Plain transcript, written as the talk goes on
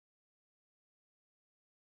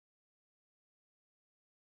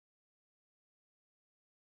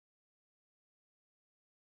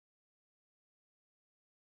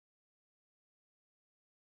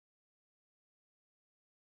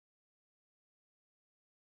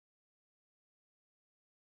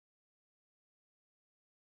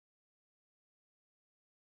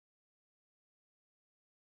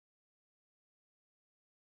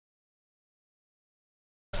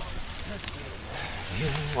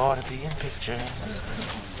ought to be in pictures.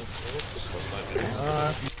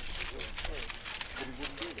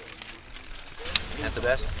 Not the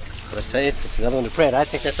best? Let's say it's another one to print. I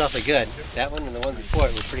think that's awfully good. That one and the one before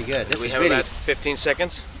it was pretty good. This Do we is have really... about 15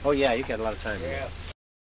 seconds? Oh yeah, you got a lot of time. Yeah.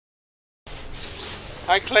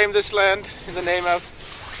 I claim this land in the name of...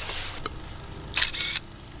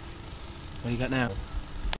 What do you got now?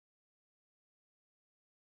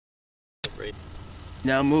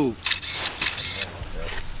 Now move.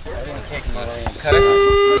 Cut it.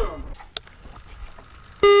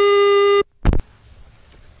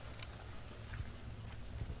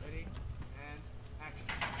 Ready, and action.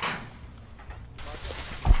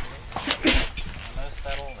 Those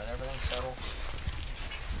settle, and everything settle.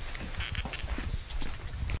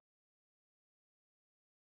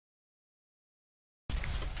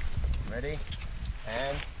 Ready,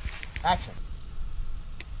 and action.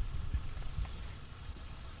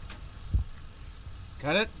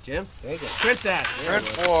 Cut it, Jim. There you go. Print that. Print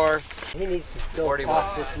for He needs to go 41.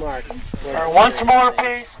 off this mark. Once more,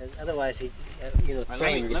 please. Otherwise, he,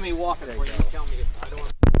 let me walk it for you. Tell me if I don't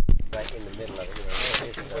want right in the middle of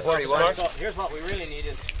it. You know. 41. So here's what we really need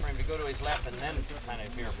is for him to go to his left and then kind of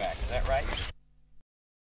veer back. Is that right?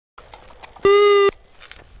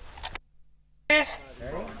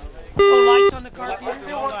 No lights on the car.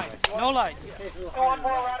 No lights. No lights.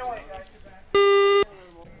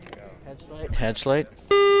 Head slate.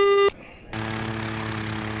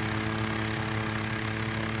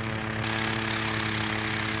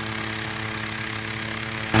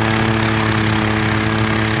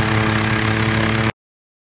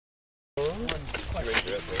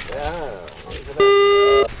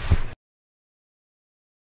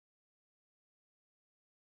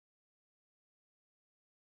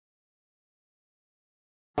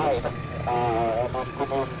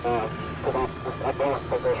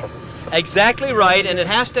 Exactly right, and it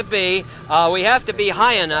has to be. We have to be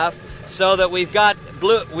high enough so that we've got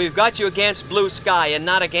you against blue sky and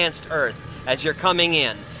not against Earth as you're coming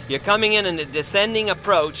in. You're coming in a descending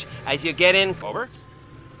approach as you get in. Over.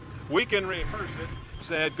 We can rehearse it.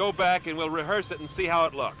 Said go back and we'll rehearse it and see how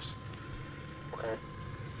it looks. Okay.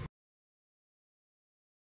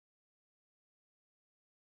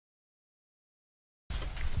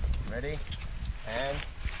 Ready, and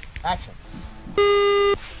action.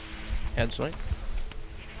 Head slate.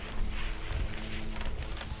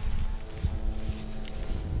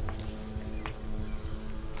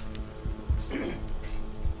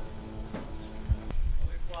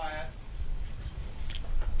 Quiet.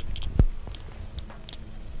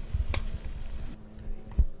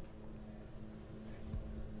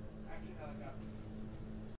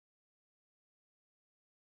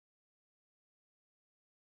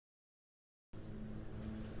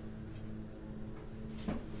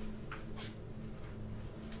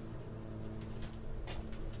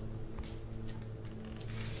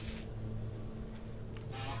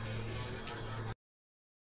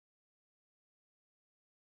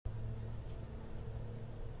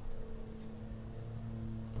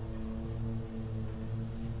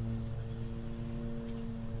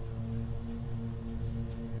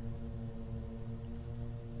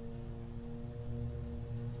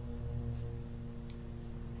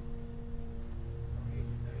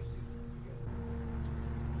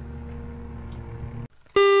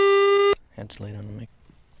 Head slate on the mic.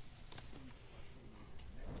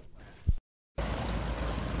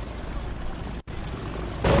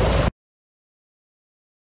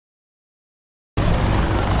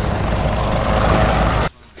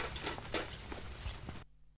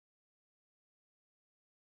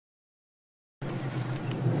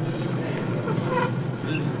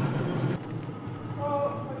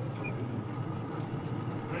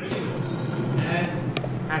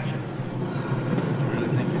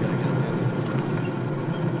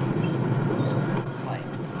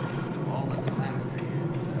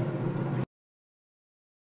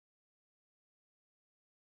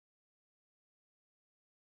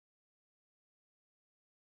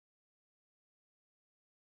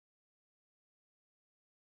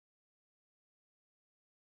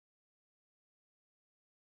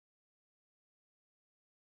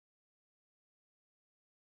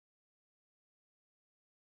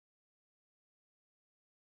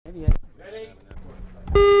 Ready,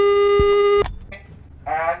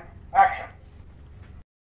 and action.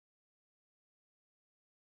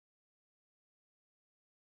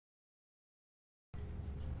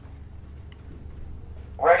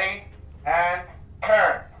 Ready, and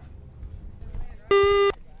turn.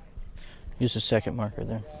 Use the second marker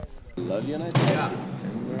there. Love you, and I think.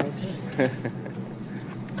 Yeah.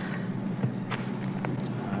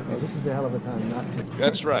 Well, this is a hell of a time not to.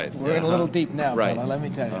 That's right. We're in a little deep now, Right. fella, let me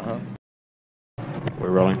tell you. We're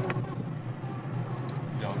rolling.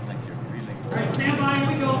 Alright, stand by, here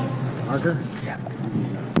we go. Marker?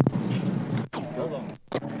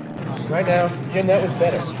 Right now, Jim, that was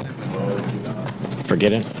better.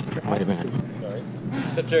 Forget it. Wait a minute.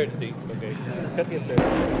 Absurdity. Okay. Cut the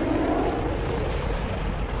absurdity.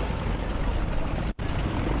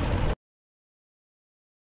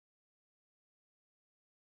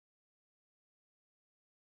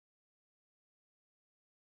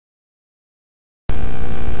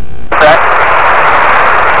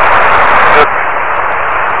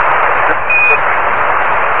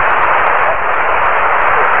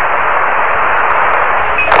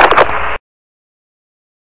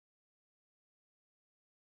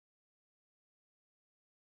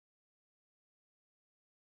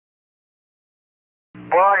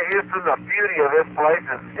 Boy, Houston, the beauty of this place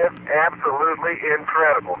is just absolutely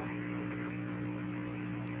incredible.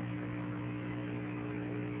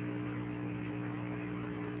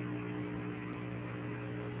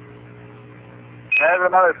 There's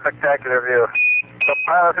another spectacular view. The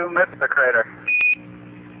pilot who missed the crater.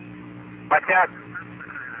 Watch out.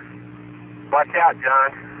 Watch out,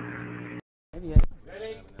 John.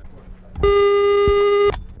 Ready?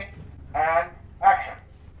 And action.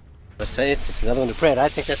 Let's say it's another one to print. I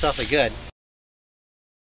think that's awfully good.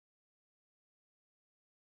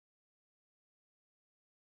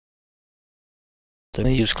 They're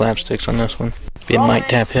gonna use clamp sticks on this one. Be a might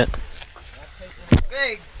tap hit.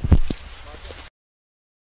 Big.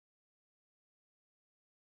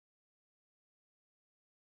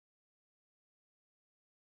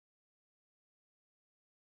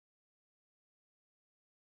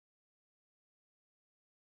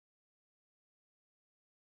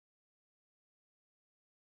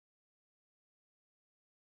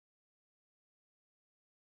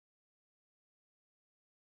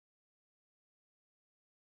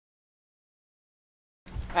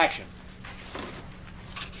 Action.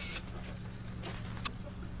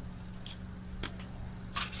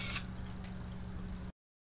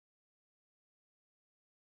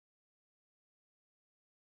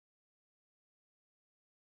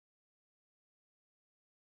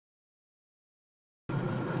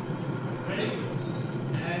 Ready?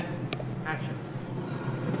 And action.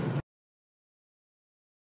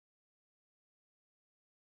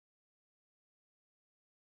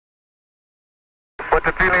 What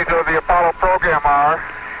the feelings of the Apollo program are,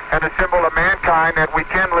 and the symbol of mankind that we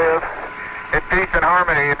can live in peace and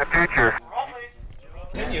harmony in the future.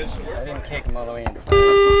 I didn't kick him all the way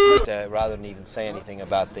inside. Rather than even say anything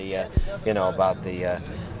about the,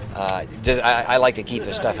 I like to keep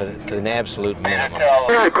the stuff to an absolute minimum.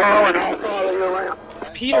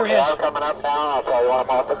 Peter has Coming up now, I'll tell you I'm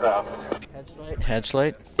off the ground.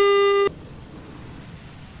 Headslate.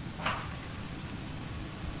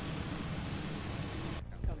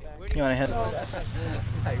 You want to head?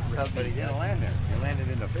 But he didn't land there. He landed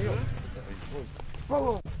in the field.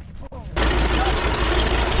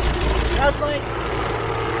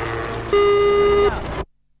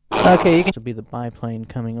 Okay, you can. This will be the biplane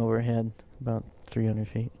coming overhead, about 300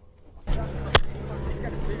 feet.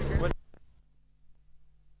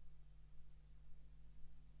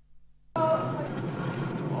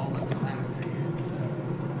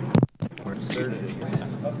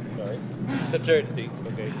 Absurdity.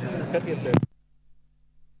 Okay. Cut the absurdity.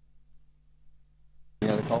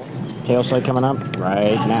 Tail sight coming up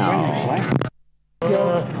right now.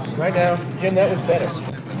 Right now, Jim, that was better.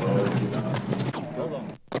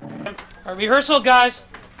 our rehearsal, guys.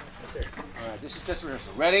 Alright, this is just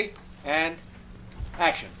rehearsal. Ready? And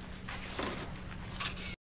action.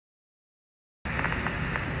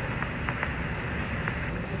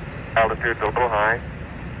 Altitude's a little high.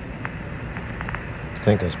 I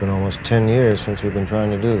think it's been almost 10 years since we've been trying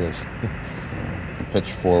to do this.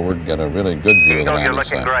 Pitch forward, get a really good view of the landing You're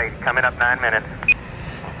looking site. great. Coming up 9 minutes.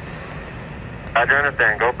 Roger,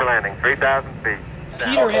 understand. Go for landing. 3,000 feet.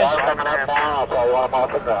 Peter has Coming up now, I'll tell you I'm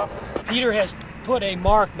off the ground. Peter has put a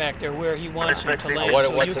mark back there where he wants him to land. What's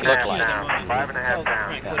so it you look can like? key them on. 5.5 pounds.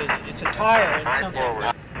 Frank, what is it? It's a tire and something.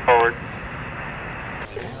 Forward. Forward.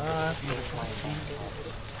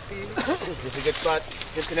 This is a good spot.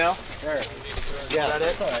 Good to know? There. Yeah. Is that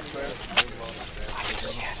it?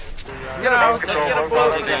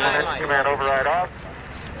 Next command override off.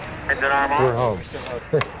 Engine arm We're on. home.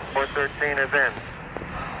 413 is in.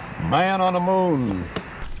 Man on the moon.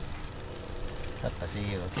 I see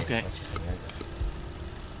you. Okay.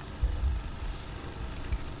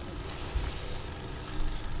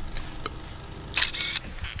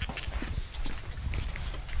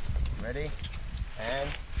 Ready? And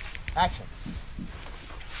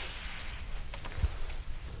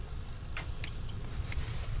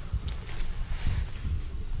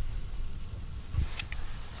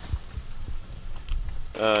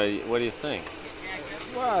What do you think?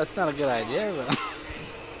 Well, it's not a good idea, but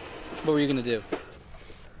what were you gonna do?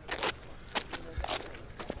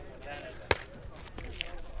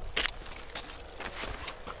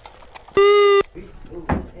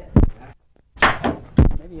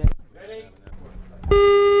 Maybe Ready?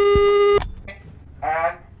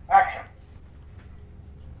 And action.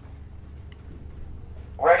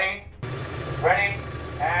 Ready,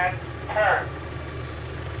 and turn.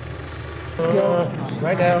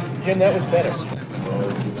 Right now, Jim, that was better.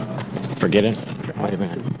 Forget it. Wait a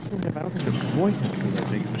minute. I don't think the voice has to be that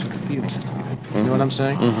big. It was the feeling. You know what I'm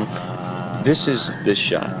saying? This is this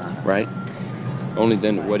shot, right? Only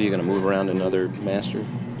then, what are you going to move around another master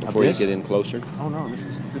before you get in closer? Oh no, this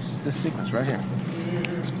is this sequence right here.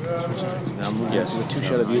 Now I'm moving Yes. into a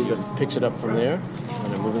two-shot of you that picks it up from there,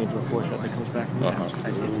 and then moving into a four-shot that comes back from there.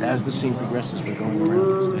 It's as the scene progresses, we're going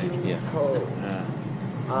around the stage. Yeah.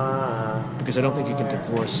 Because I don't think you can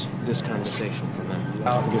divorce this conversation from that.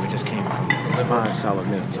 I forget we just came from 5 solid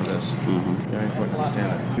minutes of this. Very important to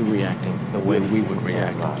understand that. You reacting the way we would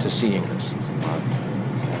react to seeing this.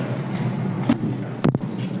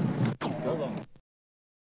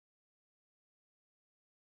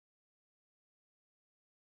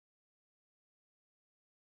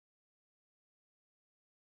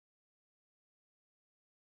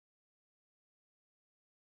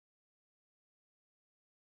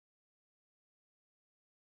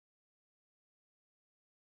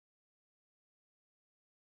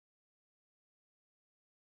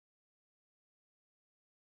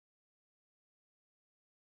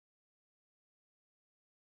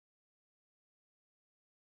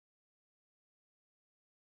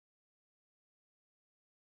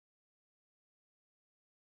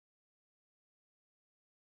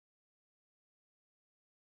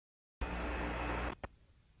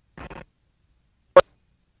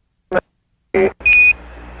 You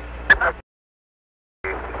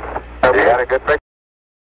got a good picture?